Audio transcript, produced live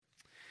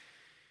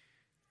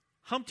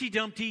Humpty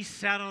Dumpty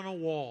sat on a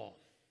wall.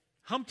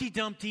 Humpty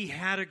Dumpty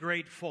had a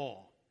great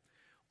fall.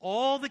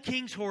 All the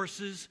king's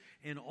horses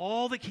and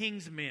all the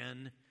king's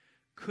men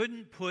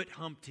couldn't put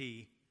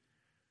Humpty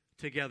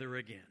together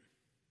again.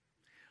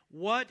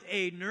 What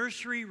a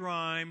nursery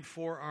rhyme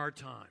for our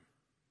time.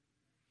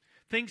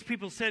 Things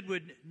people said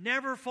would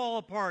never fall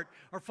apart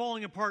are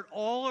falling apart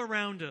all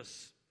around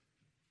us.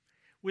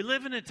 We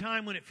live in a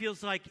time when it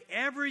feels like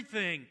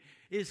everything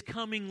is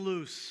coming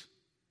loose.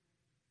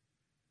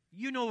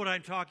 You know what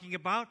I'm talking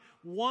about.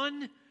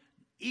 One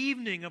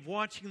evening of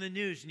watching the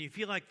news and you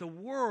feel like the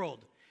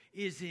world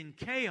is in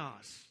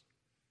chaos.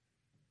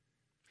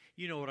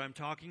 You know what I'm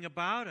talking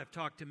about. I've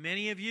talked to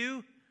many of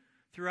you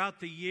throughout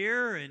the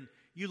year, and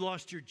you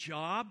lost your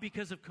job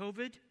because of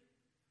COVID.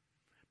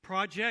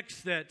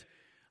 Projects that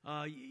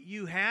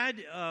you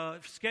had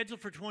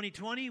scheduled for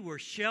 2020 were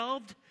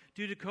shelved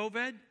due to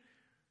COVID.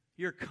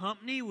 Your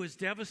company was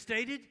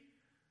devastated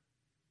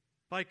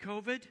by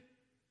COVID.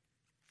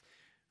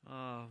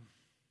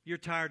 You're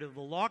tired of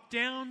the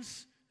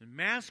lockdowns and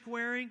mask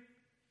wearing.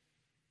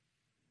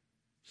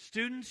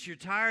 Students, you're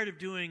tired of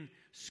doing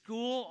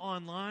school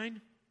online.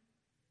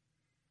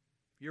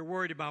 You're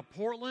worried about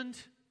Portland.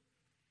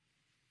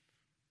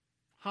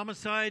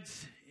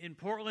 Homicides in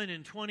Portland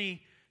in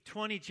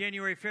 2020,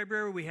 January,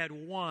 February, we had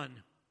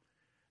 1.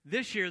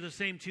 This year, the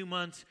same 2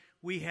 months,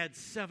 we had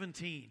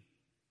 17.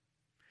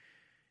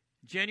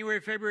 January,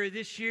 February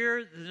this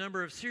year, the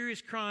number of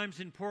serious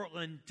crimes in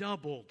Portland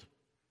doubled.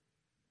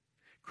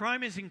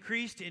 Crime has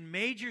increased in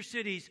major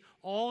cities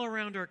all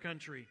around our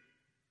country.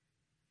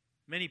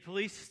 Many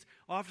police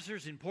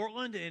officers in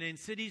Portland and in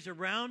cities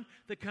around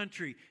the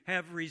country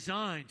have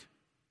resigned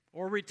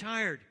or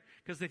retired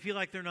because they feel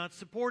like they're not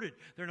supported.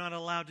 They're not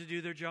allowed to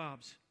do their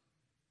jobs.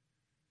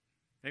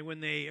 And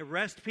when they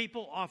arrest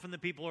people, often the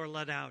people are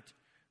let out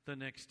the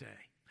next day.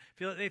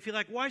 They feel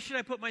like, why should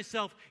I put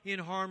myself in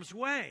harm's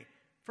way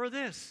for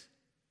this?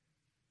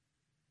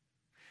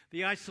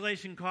 The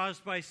isolation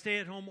caused by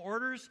stay-at-home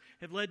orders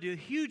have led to a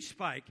huge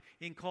spike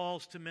in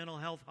calls to mental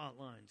health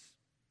hotlines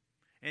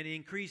and an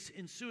increase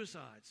in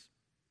suicides.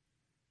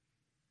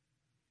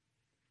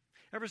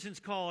 Ever since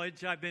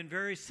college, I've been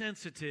very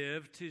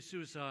sensitive to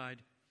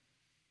suicide.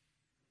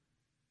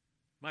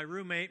 My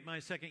roommate, my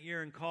second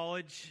year in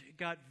college,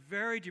 got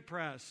very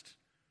depressed.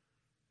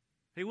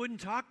 He wouldn't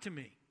talk to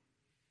me.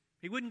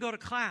 He wouldn't go to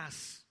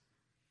class.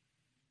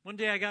 One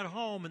day I got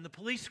home and the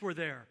police were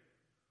there.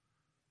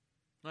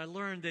 I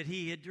learned that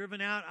he had driven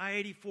out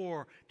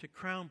I-84 to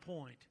Crown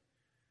Point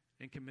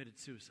and committed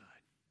suicide.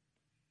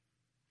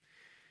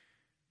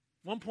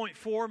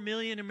 1.4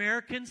 million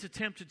Americans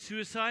attempted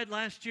suicide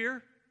last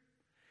year.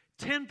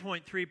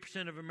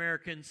 10.3% of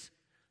Americans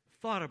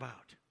thought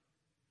about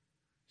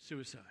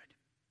suicide.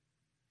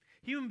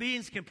 Human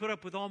beings can put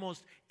up with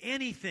almost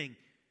anything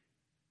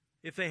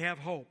if they have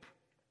hope.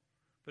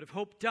 But if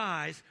hope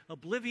dies,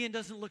 oblivion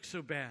doesn't look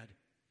so bad.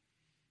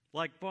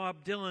 Like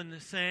Bob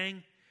Dylan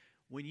sang,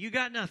 when you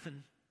got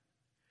nothing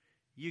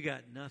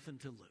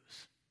to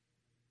lose.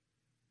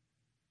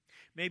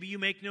 Maybe you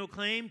make no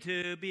claim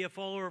to be a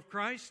follower of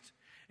Christ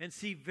and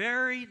see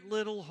very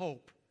little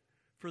hope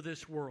for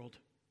this world.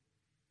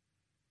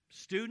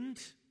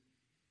 Student,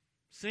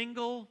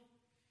 single,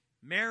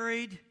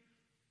 married,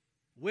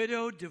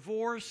 widowed,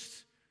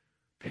 divorced,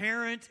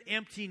 parent,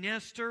 empty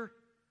nester.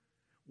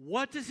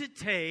 What does it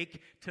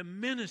take to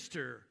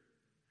minister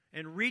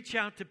and reach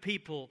out to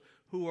people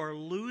who are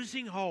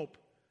losing hope,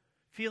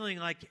 feeling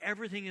like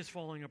everything is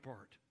falling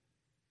apart?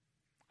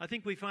 I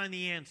think we find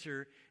the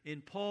answer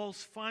in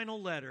Paul's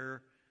final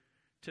letter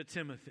to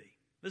Timothy.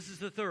 This is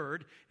the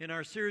third in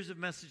our series of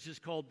messages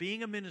called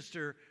Being a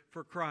Minister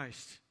for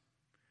Christ,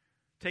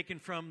 taken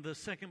from the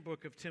second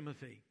book of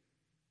Timothy.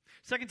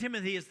 2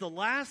 Timothy is the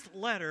last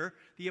letter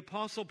the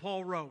Apostle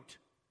Paul wrote.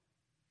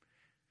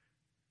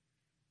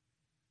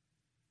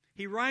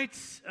 He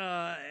writes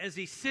as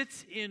he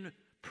sits in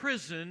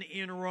prison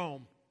in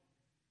Rome.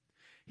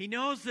 He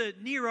knows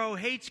that Nero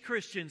hates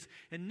Christians,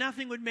 and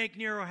nothing would make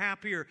Nero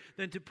happier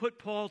than to put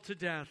Paul to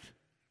death.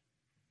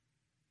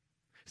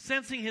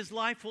 Sensing his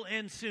life will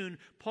end soon,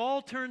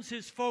 Paul turns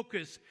his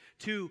focus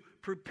to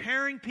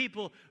preparing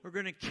people who are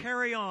going to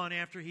carry on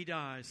after he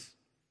dies.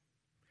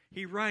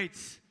 He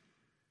writes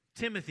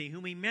Timothy,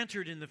 whom he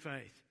mentored in the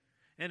faith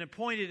and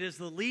appointed as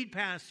the lead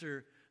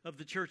pastor of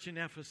the church in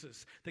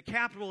Ephesus, the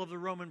capital of the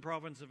Roman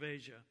province of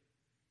Asia,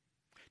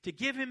 to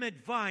give him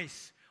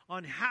advice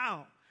on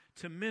how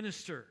to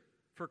minister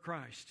for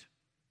Christ.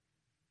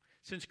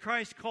 Since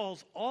Christ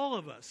calls all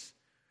of us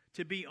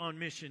to be on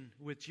mission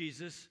with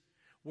Jesus,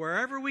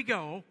 wherever we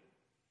go,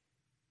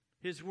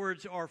 his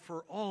words are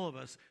for all of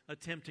us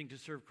attempting to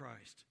serve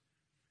Christ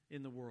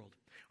in the world.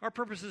 Our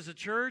purpose as a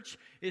church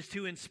is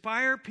to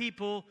inspire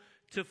people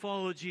to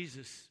follow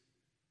Jesus.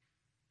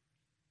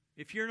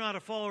 If you're not a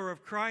follower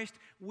of Christ,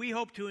 we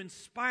hope to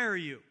inspire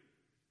you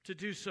to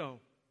do so.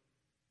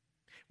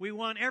 We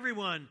want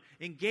everyone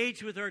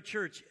engaged with our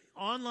church,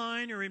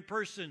 online or in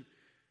person,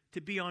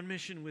 to be on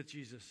mission with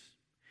Jesus.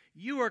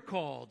 You are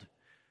called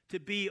to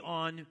be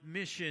on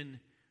mission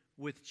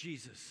with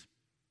Jesus.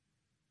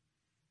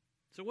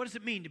 So what does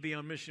it mean to be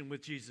on mission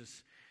with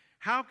Jesus?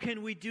 How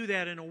can we do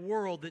that in a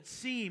world that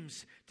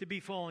seems to be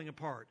falling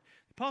apart?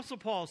 The Apostle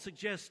Paul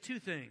suggests two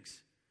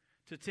things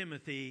to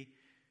Timothy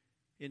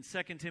in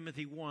 2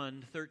 Timothy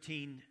 1,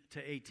 13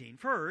 to 18.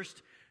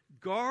 First,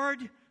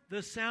 guard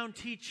the sound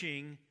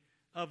teaching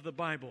of the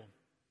Bible.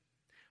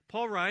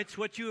 Paul writes,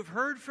 "What you have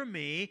heard from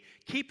me,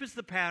 keep as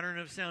the pattern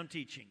of sound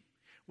teaching,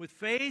 with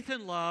faith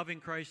and love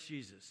in Christ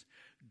Jesus.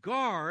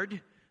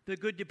 Guard the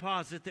good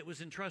deposit that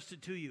was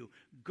entrusted to you.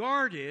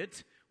 Guard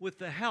it with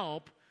the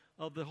help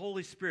of the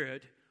Holy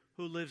Spirit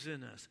who lives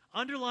in us."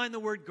 Underline the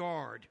word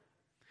guard.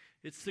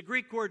 It's the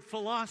Greek word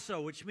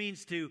philoso, which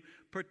means to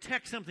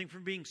protect something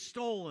from being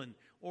stolen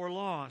or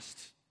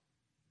lost.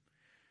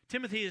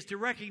 Timothy is to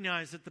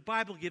recognize that the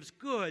Bible gives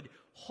good,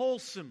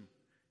 wholesome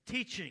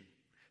teaching,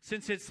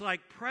 since it's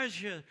like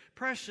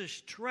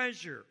precious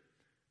treasure.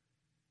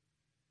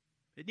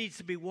 It needs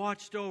to be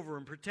watched over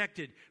and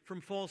protected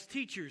from false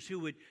teachers who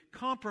would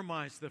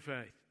compromise the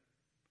faith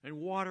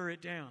and water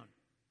it down.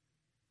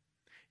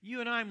 You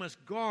and I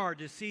must guard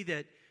to see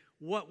that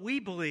what we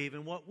believe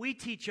and what we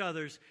teach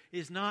others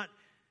is not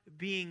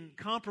being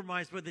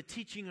compromised by the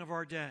teaching of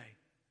our day.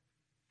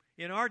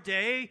 In our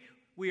day,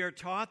 we are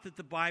taught that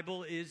the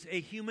Bible is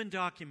a human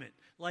document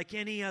like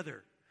any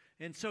other.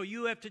 And so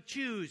you have to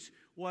choose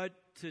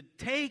what to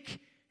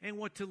take and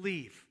what to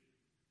leave.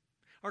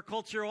 Our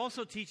culture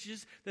also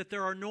teaches that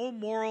there are no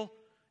moral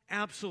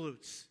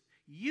absolutes.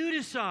 You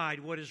decide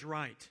what is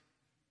right.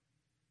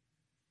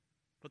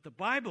 But the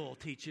Bible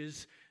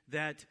teaches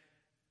that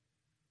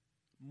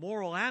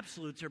moral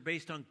absolutes are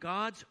based on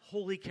God's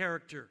holy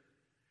character.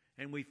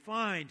 And we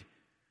find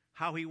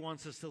how He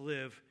wants us to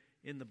live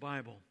in the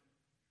Bible.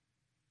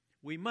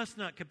 We must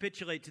not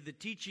capitulate to the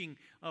teaching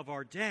of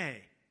our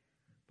day,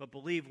 but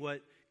believe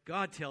what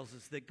God tells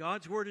us, that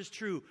God's Word is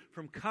true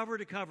from cover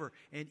to cover,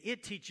 and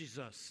it teaches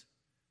us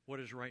what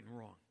is right and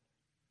wrong.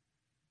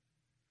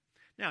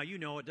 Now, you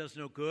know it does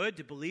no good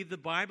to believe the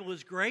Bible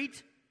is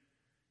great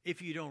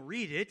if you don't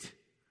read it.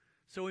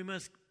 So we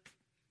must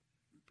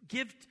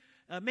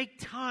make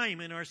time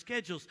in our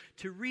schedules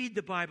to read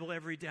the Bible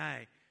every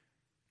day.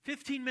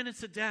 15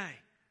 minutes a day,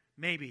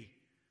 maybe,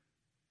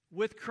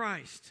 with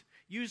Christ.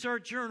 Use our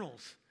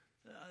journals.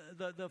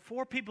 The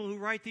four people who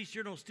write these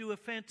journals do a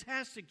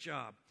fantastic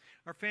job.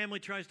 Our family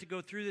tries to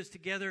go through this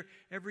together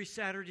every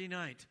Saturday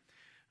night.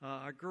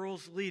 Our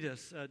girls lead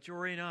us,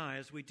 Jory and I,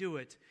 as we do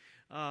it.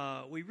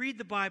 We read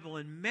the Bible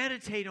and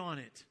meditate on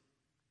it.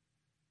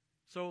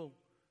 So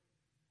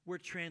we're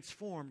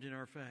transformed in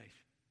our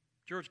faith.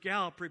 George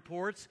Gallup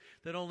reports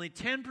that only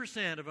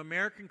 10% of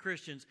American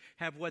Christians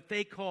have what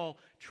they call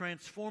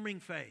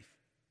transforming faith.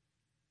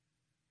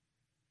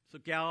 So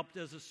Gallup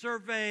does a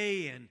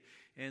survey,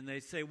 and they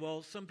say,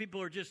 well, some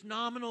people are just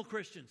nominal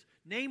Christians,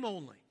 name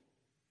only.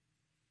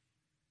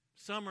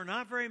 Some are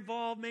not very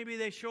involved. Maybe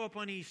they show up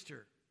on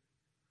Easter.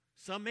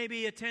 Some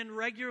maybe attend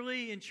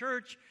regularly in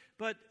church,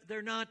 but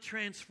they're not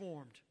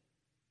transformed.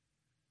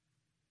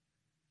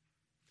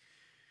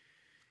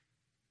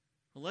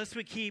 Unless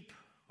we keep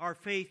our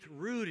faith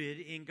rooted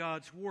in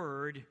God's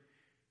Word,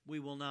 we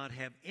will not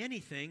have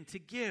anything to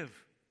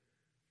give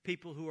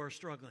people who are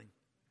struggling.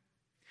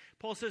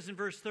 Paul says in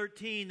verse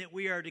 13 that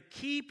we are to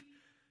keep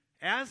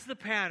as the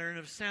pattern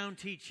of sound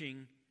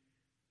teaching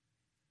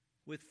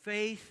with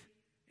faith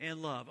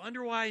and love.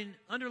 Underline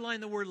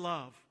the word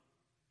love.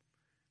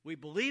 We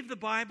believe the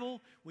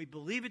Bible, we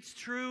believe it's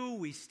true,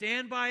 we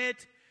stand by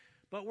it,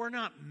 but we're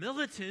not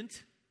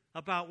militant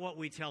about what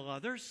we tell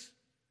others.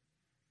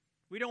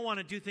 We don't want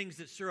to do things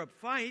that stir up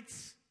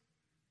fights.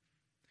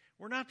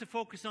 We're not to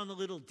focus on the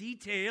little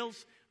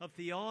details of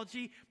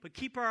theology, but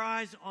keep our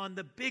eyes on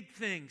the big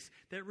things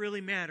that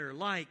really matter,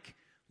 like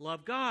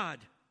love God,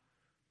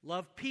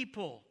 love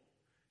people.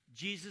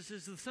 Jesus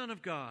is the Son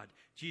of God.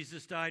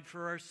 Jesus died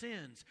for our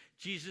sins.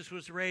 Jesus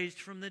was raised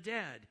from the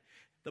dead.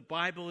 The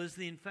Bible is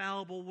the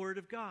infallible Word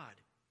of God.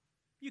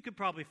 You could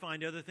probably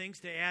find other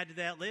things to add to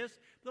that list.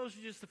 Those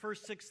are just the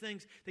first 6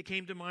 things that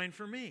came to mind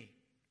for me.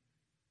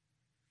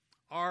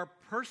 Our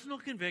personal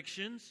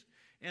convictions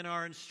and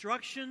our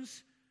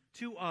instructions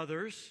to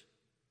others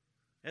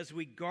as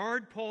we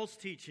guard Paul's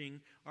teaching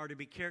are to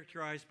be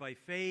characterized by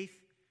faith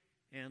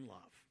and love.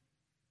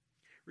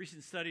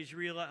 Recent studies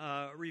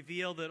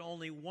reveal that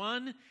only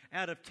 1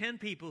 out of 10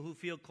 people who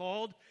feel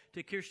called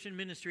to Christian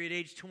ministry at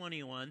age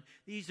 21,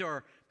 these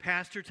are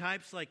pastor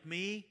types like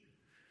me,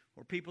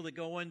 or people that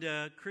go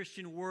into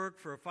Christian work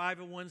for a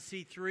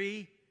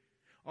 501c3,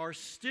 are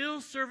still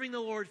serving the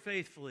Lord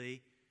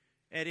faithfully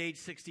at age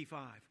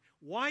 65.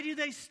 Why do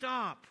they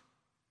stop?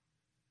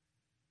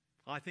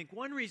 I think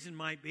one reason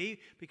might be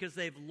because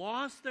they've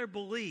lost their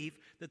belief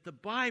that the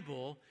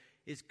Bible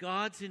is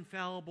God's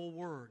infallible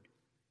Word.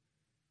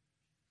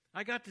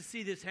 I got to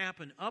see this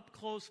happen up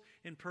close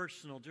and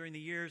personal during the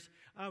years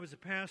I was a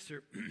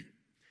pastor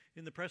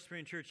in the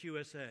Presbyterian Church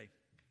USA.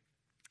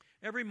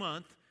 Every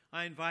month,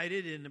 I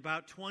invited in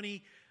about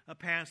 20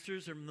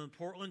 pastors from the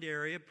Portland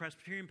area,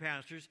 Presbyterian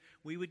pastors.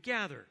 We would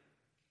gather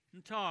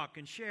and talk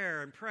and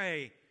share and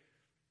pray.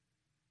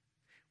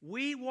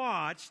 We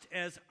watched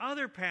as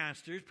other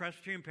pastors,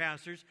 Presbyterian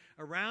pastors,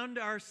 around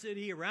our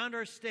city, around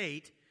our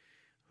state,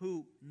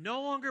 who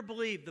no longer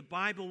believed the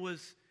Bible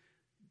was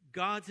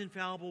God's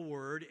infallible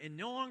word and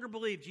no longer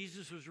believed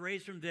Jesus was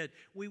raised from the dead.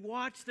 We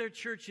watched their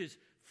churches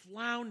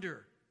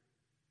flounder.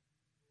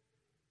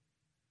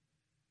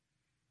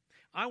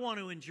 I want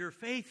to endure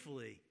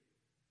faithfully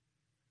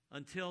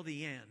until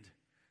the end,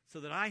 so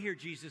that I hear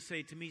Jesus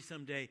say to me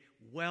someday,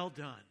 "Well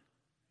done,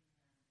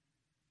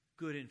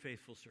 good and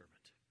faithful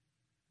servant."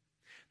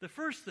 The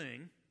first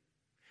thing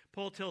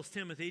Paul tells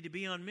Timothy to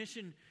be on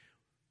mission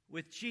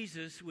with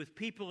Jesus, with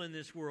people in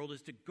this world,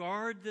 is to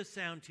guard the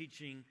sound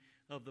teaching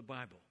of the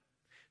Bible.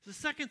 The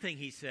second thing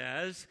he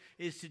says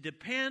is to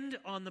depend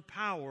on the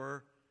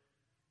power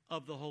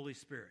of the Holy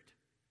Spirit.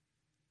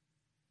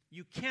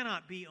 You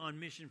cannot be on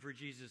mission for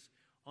Jesus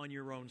on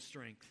your own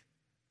strength.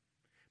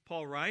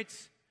 Paul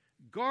writes,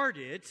 guard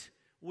it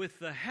with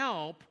the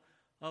help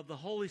of the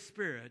Holy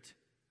Spirit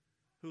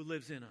who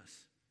lives in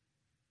us.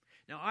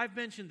 Now, I've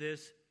mentioned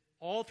this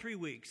all 3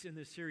 weeks in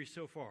this series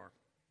so far.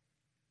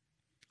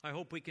 I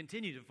hope we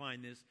continue to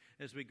find this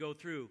as we go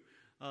through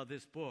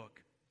this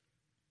book.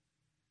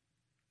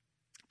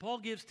 Paul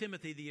gives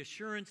Timothy the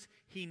assurance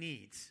he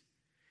needs.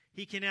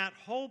 He cannot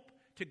hope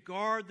to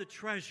guard the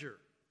treasure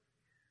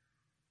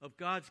of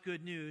God's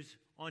good news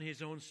on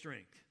his own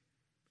strength.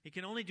 He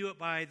can only do it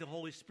by the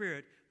Holy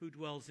Spirit who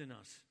dwells in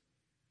us.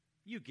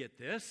 You get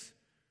this.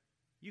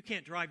 You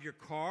can't drive your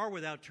car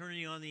without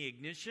turning on the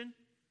ignition,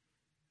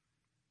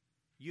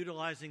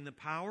 utilizing the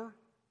power.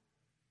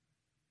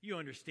 You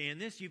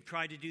understand this. You've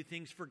tried to do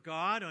things for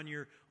God on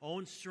your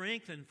own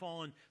strength and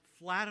fallen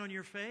flat on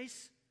your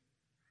face.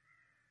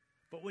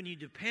 But when you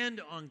depend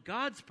on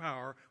God's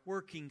power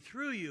working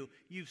through you,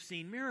 you've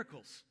seen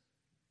miracles.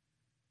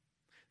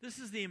 This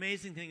is the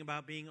amazing thing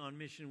about being on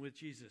mission with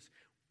Jesus.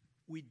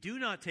 We do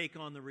not take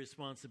on the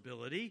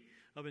responsibility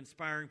of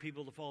inspiring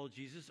people to follow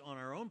Jesus on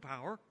our own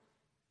power.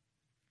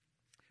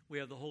 We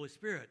have the Holy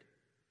Spirit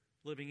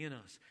living in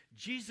us.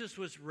 Jesus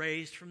was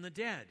raised from the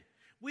dead.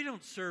 We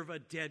don't serve a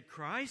dead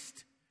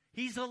Christ.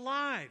 He's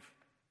alive.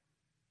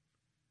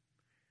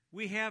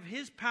 We have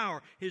his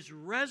power, his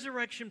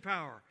resurrection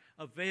power,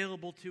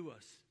 available to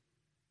us.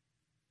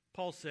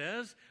 Paul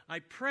says, I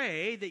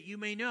pray that you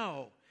may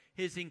know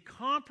his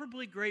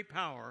incomparably great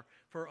power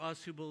for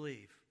us who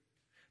believe.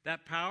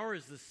 That power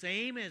is the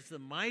same as the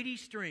mighty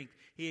strength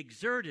he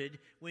exerted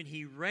when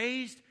he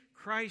raised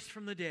Christ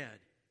from the dead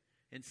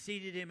and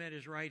seated him at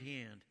his right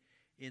hand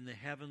in the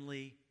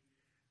heavenly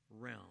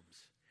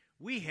realms.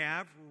 We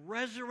have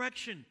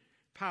resurrection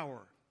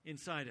power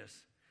inside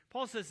us.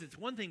 Paul says it's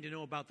one thing to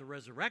know about the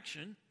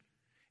resurrection.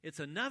 It's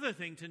another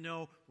thing to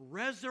know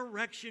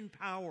resurrection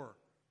power.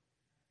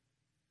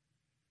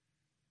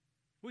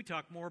 We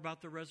talk more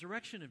about the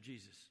resurrection of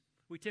Jesus.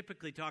 We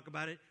typically talk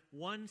about it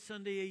one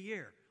Sunday a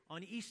year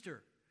on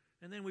Easter.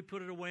 And then we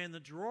put it away in the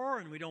drawer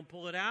and we don't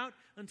pull it out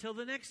until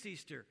the next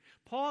Easter.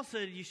 Paul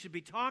said you should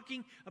be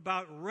talking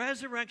about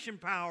resurrection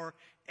power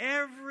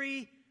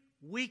every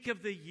week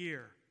of the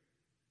year.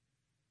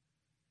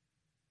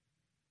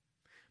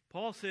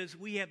 Paul says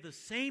we have the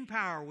same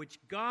power which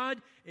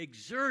God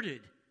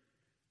exerted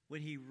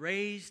when he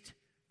raised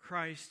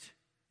Christ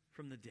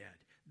from the dead.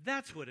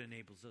 That's what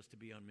enables us to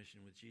be on mission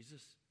with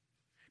Jesus.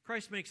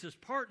 Christ makes us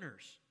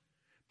partners,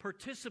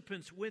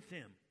 participants with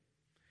him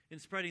in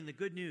spreading the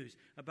good news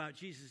about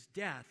Jesus'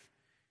 death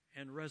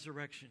and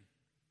resurrection.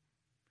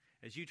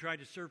 As you try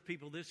to serve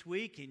people this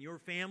week in your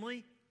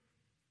family,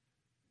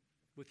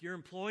 with your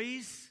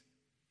employees,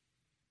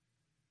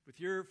 with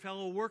your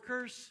fellow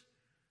workers,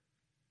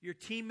 your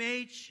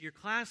teammates, your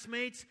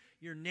classmates,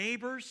 your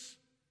neighbors,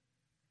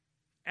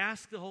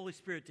 ask the Holy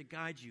Spirit to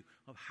guide you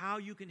of how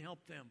you can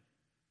help them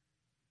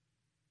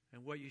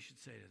and what you should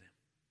say to them.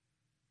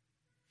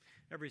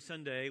 Every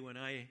Sunday when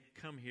I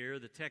come here,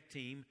 the tech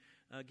team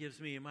gives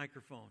me a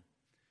microphone.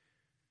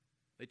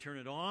 They turn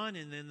it on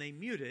and then they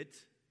mute it,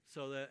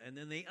 and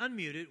then they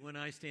unmute it when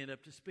I stand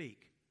up to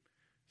speak.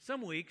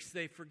 Some weeks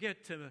they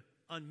forget to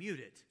unmute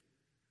it.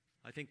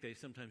 I think they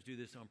sometimes do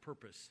this on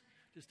purpose,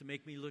 just to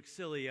make me look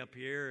silly up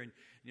here. And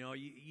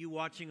you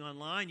watching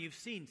online, you've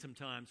seen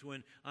sometimes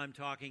when I'm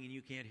talking and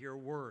you can't hear a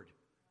word.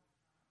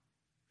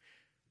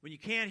 When you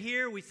can't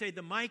hear, we say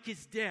the mic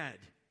is dead.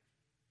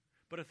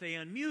 But if they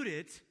unmute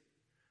it,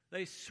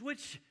 they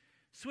switch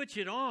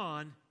it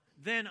on,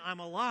 then I'm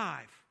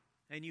alive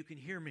and you can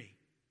hear me.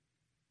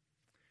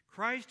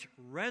 Christ's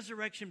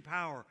resurrection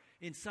power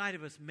inside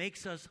of us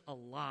makes us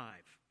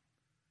alive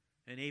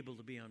and able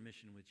to be on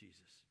mission with Jesus.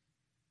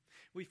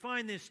 We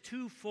find this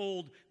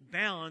twofold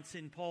balance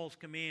in Paul's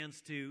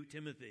commands to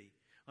Timothy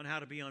on how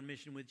to be on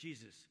mission with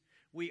Jesus.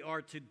 We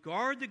are to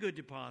guard the good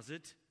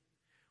deposit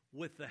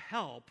with the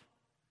help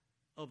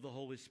of the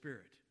Holy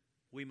Spirit.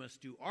 We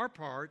must do our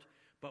part,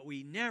 but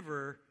we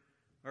never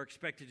are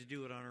expected to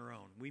do it on our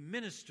own. We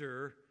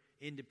minister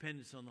in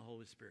dependence on the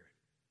Holy Spirit.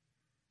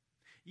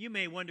 You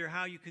may wonder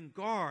how you can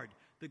guard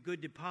the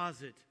good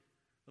deposit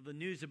of the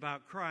news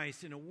about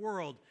Christ in a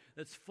world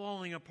that's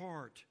falling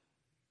apart.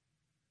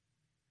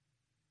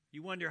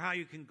 You wonder how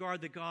you can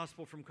guard the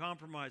gospel from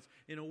compromise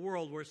in a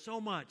world where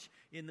so much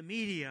in the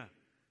media,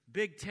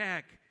 big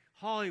tech,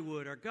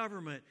 Hollywood, our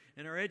government,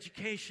 and our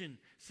education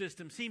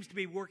system seems to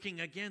be working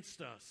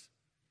against us.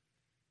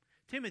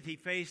 Timothy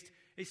faced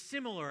a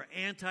similar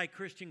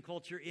anti-Christian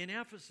culture in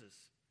Ephesus.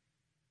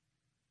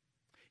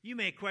 You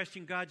may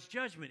question God's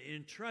judgment in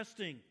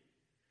entrusting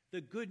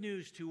the good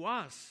news to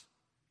us.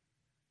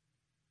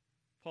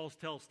 Paul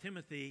tells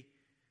Timothy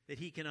that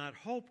he cannot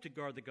hope to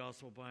guard the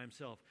gospel by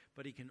himself,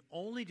 but he can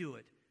only do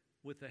it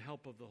with the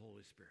help of the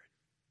Holy Spirit.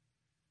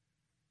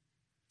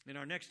 In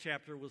our next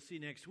chapter, we'll see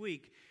next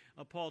week,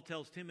 Paul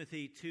tells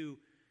Timothy to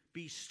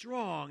be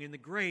strong in the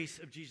grace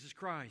of Jesus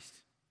Christ.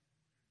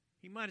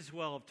 He might as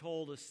well have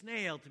told a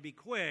snail to be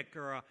quick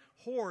or a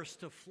horse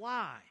to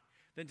fly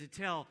than to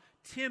tell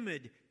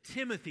timid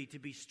Timothy to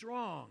be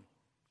strong.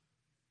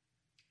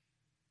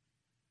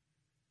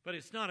 But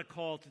it's not a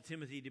call to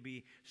Timothy to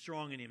be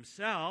strong in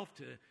himself,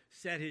 to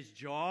set his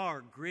jaw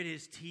or grit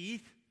his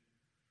teeth,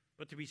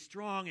 but to be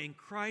strong in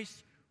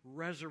Christ's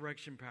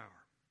resurrection power.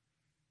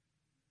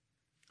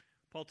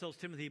 Paul tells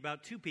Timothy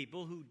about two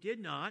people who did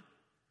not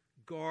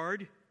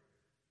guard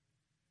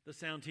the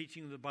sound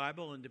teaching of the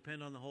Bible and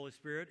depend on the Holy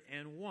Spirit,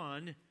 and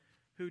one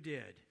who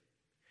did.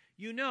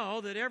 You know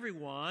that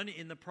everyone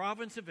in the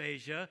province of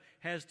Asia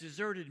has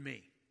deserted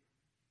me.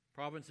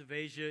 Province of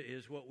Asia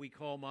is what we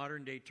call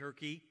modern-day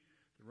Turkey,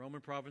 the Roman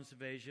province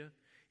of Asia,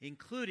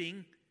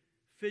 including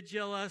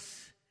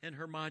Phygelus and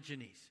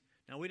Hermogenes.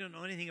 Now, we don't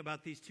know anything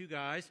about these two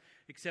guys,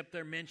 except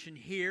they're mentioned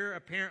here.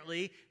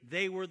 Apparently,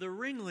 they were the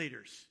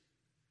ringleaders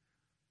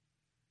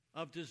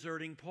of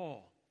deserting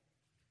Paul.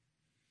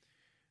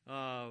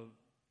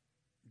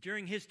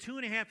 During his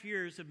 2.5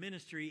 years of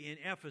ministry in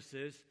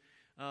Ephesus,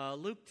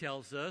 Luke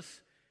tells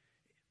us,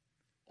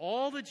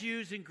 all the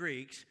Jews and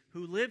Greeks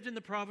who lived in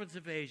the province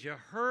of Asia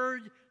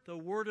heard the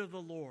word of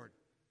the Lord.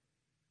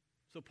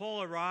 So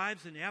Paul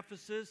arrives in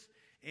Ephesus,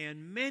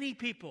 and many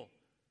people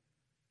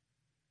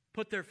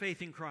put their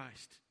faith in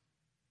Christ.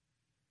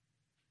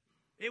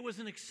 It was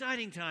an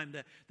exciting time.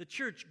 The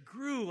church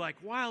grew like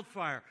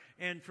wildfire.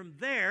 And from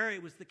there,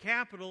 it was the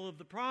capital of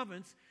the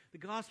province. The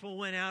gospel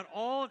went out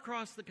all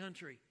across the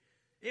country.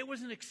 It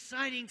was an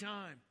exciting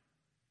time.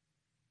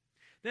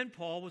 Then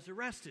Paul was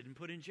arrested and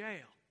put in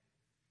jail.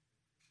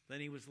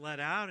 Then he was let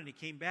out and he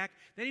came back.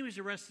 Then he was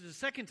arrested a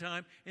second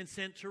time and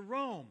sent to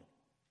Rome.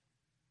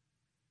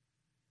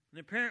 And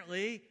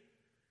apparently,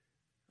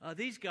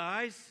 these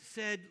guys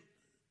said,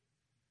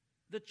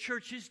 the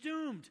church is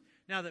doomed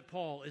now that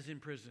Paul is in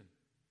prison.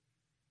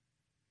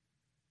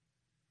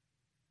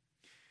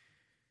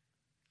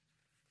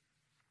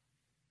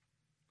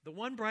 The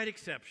one bright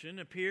exception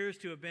appears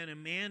to have been a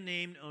man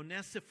named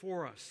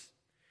Onesiphorus.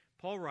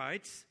 Paul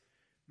writes,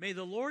 "May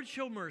the Lord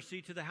show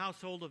mercy to the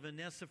household of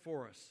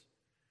Onesiphorus,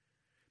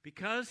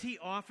 because he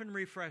often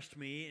refreshed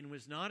me and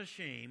was not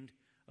ashamed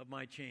of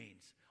my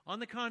chains. On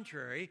the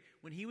contrary,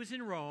 when he was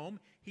in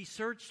Rome, he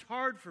searched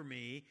hard for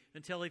me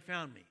until he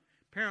found me."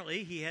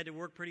 Apparently, he had to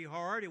work pretty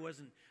hard. It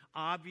wasn't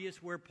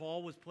obvious where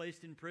Paul was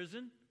placed in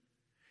prison.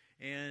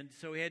 And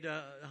so he had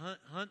to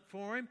hunt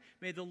for him.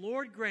 May the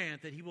Lord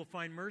grant that he will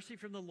find mercy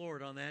from the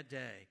Lord on that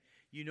day.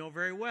 You know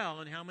very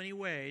well in how many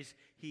ways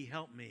he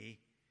helped me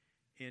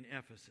in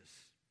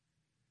Ephesus.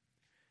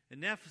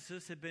 And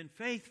Ephesus had been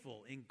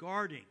faithful in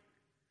guarding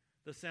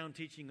the sound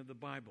teaching of the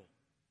Bible.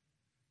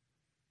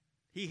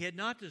 He had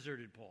not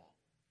deserted Paul.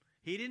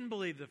 He didn't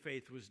believe the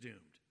faith was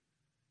doomed.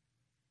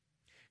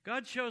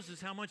 God shows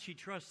us how much he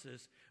trusts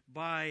us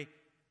by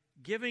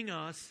giving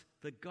us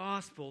the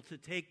gospel to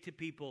take to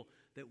people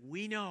that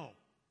we know.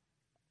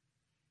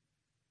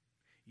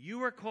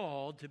 You are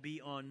called to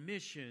be on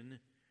mission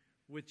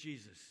with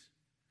Jesus.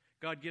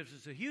 God gives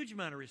us a huge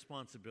amount of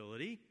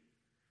responsibility,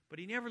 but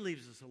he never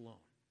leaves us alone.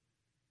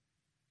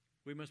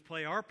 We must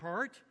play our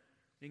part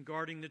in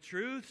guarding the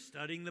truth,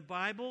 studying the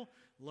Bible,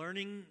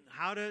 learning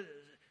how to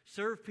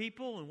serve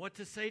people and what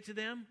to say to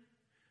them.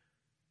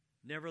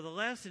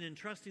 Nevertheless, in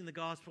entrusting the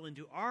gospel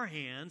into our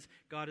hands,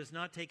 God has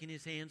not taken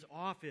his hands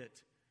off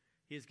it.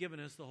 He has given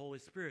us the Holy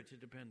Spirit to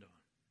depend on.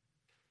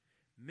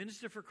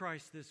 Minister for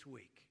Christ this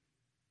week.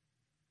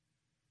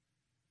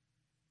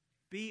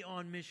 Be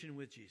on mission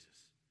with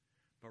Jesus.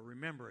 But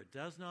remember, it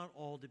does not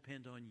all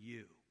depend on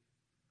you.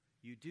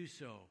 You do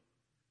so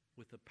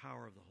with the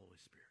power of the Holy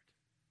Spirit.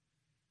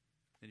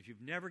 And if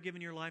you've never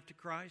given your life to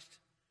Christ,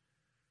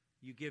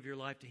 you give your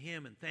life to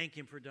him and thank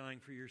him for dying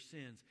for your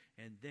sins,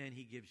 and then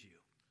he gives you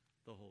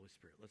the Holy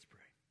Spirit. Let's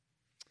pray.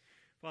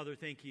 Father,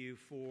 thank you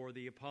for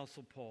the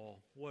Apostle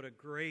Paul. What a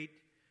great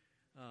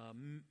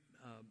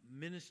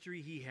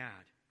ministry he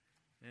had.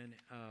 And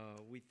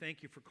we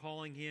thank you for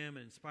calling him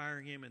and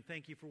inspiring him, and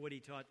thank you for what he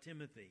taught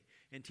Timothy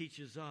and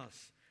teaches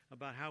us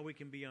about how we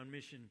can be on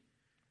mission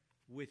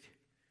with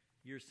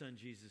your son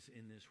Jesus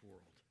in this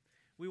world.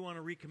 We want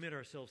to recommit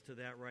ourselves to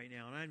that right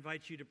now. And I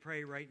invite you to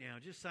pray right now,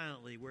 just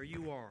silently, where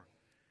you are.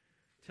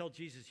 Tell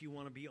Jesus you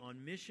want to be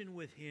on mission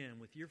with him,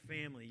 with your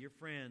family, your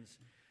friends,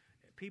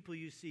 people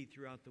you see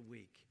throughout the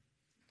week.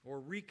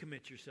 Or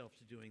recommit yourself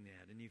to doing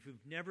that. And if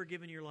you've never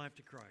given your life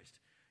to Christ,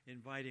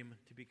 invite him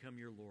to become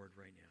your Lord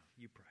right now.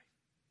 You pray.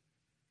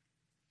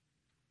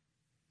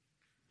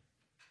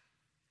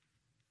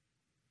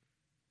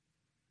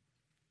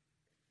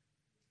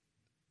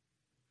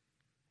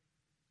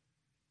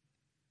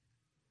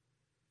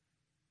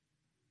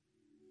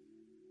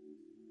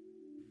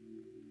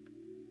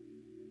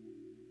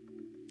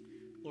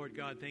 Lord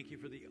God, thank you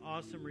for the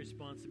awesome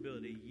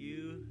responsibility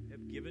you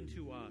have given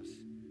to us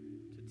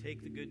to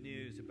take the good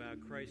news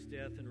about Christ's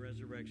death and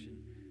resurrection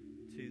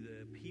to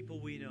the people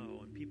we know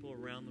and people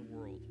around the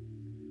world.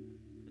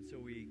 And so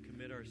we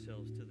commit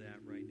ourselves to that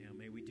right now.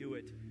 May we do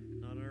it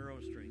not on our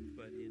own strength,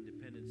 but in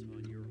dependence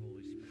on your Holy